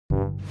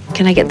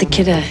Can I get the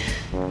kid a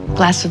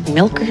glass of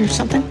milk or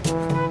something?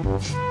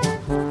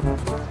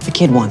 The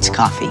kid wants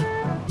coffee.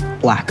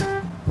 Black.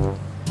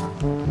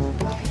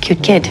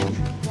 Cute kid.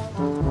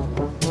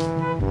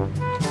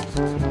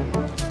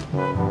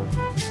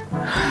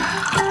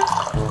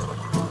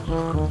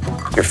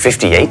 You're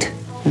 58?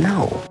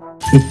 No.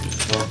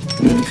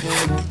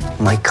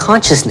 My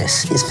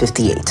consciousness is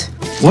 58.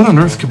 What on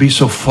earth could be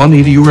so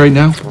funny to you right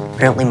now?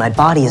 Apparently my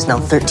body is now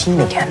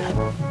 13 again.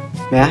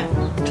 Yeah,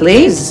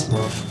 please.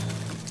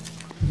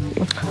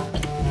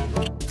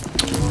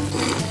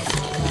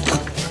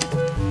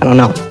 I don't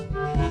know.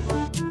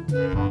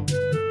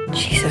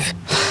 Jesus.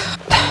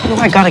 What do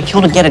I gotta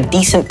kill to get a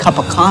decent cup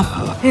of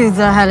coffee? Who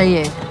the hell are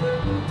you?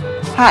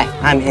 Hi,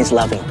 I'm his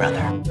loving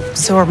brother.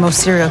 So are most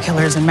serial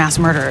killers and mass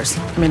murderers.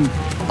 I mean,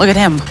 look at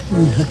him.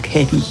 Look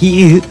at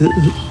you.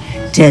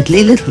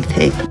 Deadly little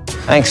tape.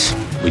 Thanks.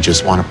 We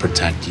just want to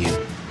protect you.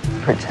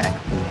 Protect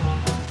me.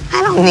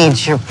 I don't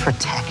need your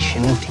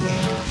protection,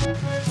 Pierre.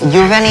 Do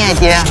you have any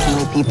idea how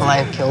many people I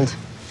have killed?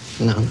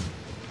 None.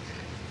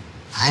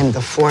 I'm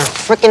the fourth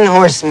frickin'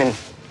 horseman.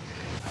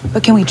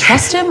 But can we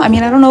trust him? I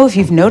mean, I don't know if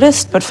you've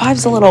noticed, but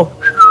Five's a little...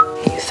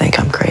 You think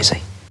I'm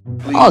crazy?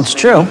 Oh, it's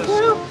true.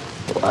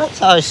 Well, that's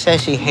how she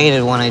says she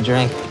hated when I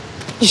drank.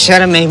 You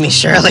should have made me,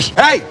 Shirley.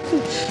 Hey!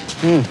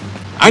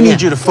 I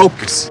need you to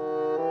focus.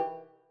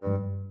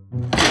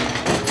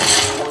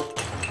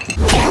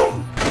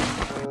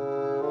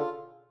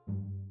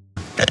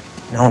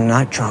 No, I'm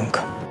not drunk.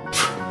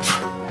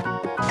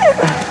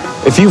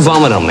 If you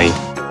vomit on me,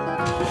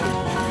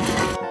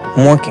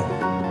 I'm working.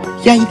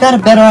 Yeah, you got a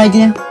better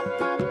idea?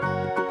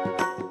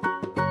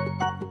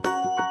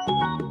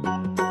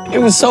 it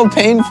was so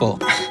painful.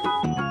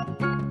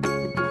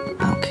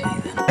 Okay,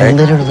 then. I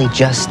literally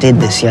just did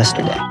this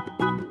yesterday.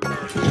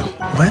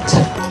 What?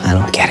 I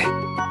don't get it.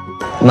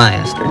 My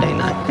yesterday,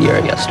 not your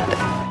yesterday.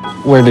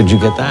 Where did you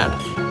get that?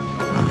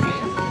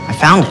 I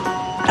found it.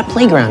 At a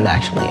playground,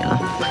 actually.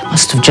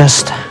 Must have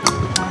just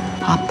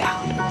hopped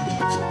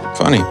out.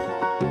 Funny.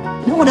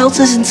 You know what else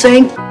is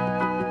insane?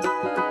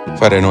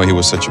 If I didn't know he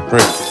was such a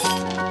prick.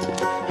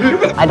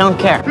 I don't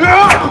care.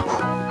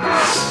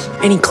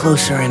 Any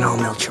closer and I'll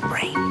melt your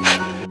brain.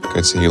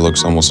 I'd say he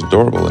looks almost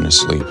adorable in his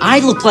sleep. I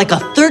look like a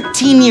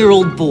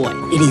 13-year-old boy.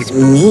 It is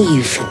me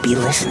you should be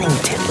listening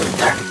to,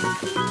 Luther.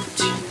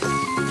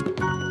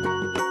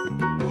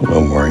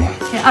 Don't worry.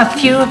 A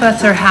few of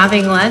us are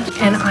having lunch,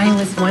 and I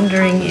was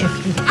wondering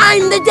if you...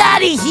 I'm the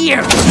daddy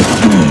here.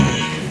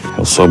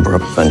 He'll sober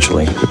up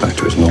eventually, get back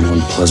to his normal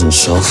and pleasant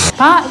self.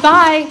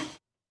 Bye.